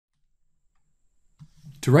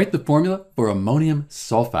To write the formula for ammonium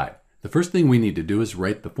sulfide, the first thing we need to do is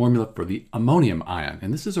write the formula for the ammonium ion,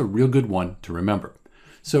 and this is a real good one to remember.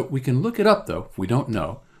 So we can look it up though, if we don't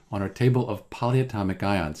know, on our table of polyatomic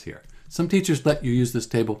ions here. Some teachers let you use this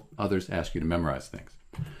table, others ask you to memorize things.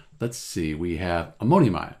 Let's see, we have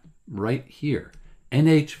ammonium ion right here,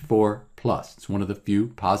 NH4+. It's one of the few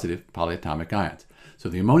positive polyatomic ions. So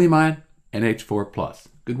the ammonium ion, NH4+.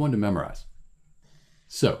 Good one to memorize.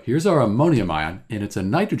 So here's our ammonium ion, and it's a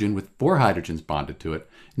nitrogen with 4 hydrogens bonded to it,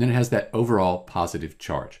 and then it has that overall positive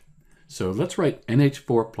charge. So let's write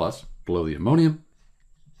NH4+ below the ammonium.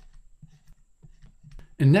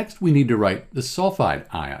 And next we need to write the sulfide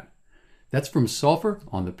ion. That's from sulfur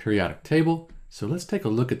on the periodic table. So let's take a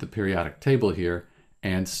look at the periodic table here.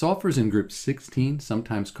 And sulfur is in group 16,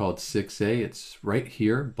 sometimes called 6A. It's right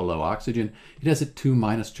here below oxygen. It has a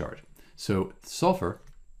 2- charge. So sulfur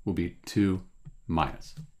will be 2-.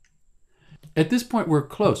 At this point, we're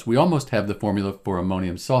close. We almost have the formula for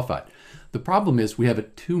ammonium sulfide. The problem is we have a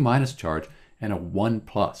 2- charge and a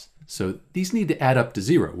 1+. So these need to add up to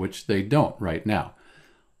 0, which they don't right now.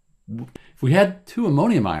 If we had 2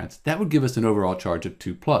 ammonium ions, that would give us an overall charge of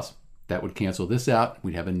 2+. That would cancel this out.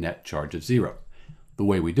 We'd have a net charge of 0. The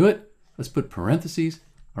way we do it, let's put parentheses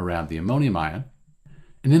around the ammonium ion,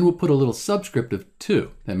 and then we'll put a little subscript of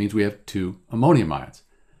 2. That means we have 2 ammonium ions.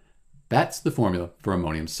 That's the formula for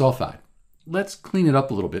ammonium sulfide. Let's clean it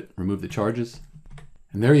up a little bit, remove the charges.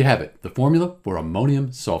 And there you have it, the formula for ammonium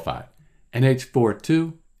sulfide,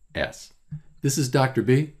 NH42S. This is Dr.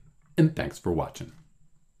 B, and thanks for watching.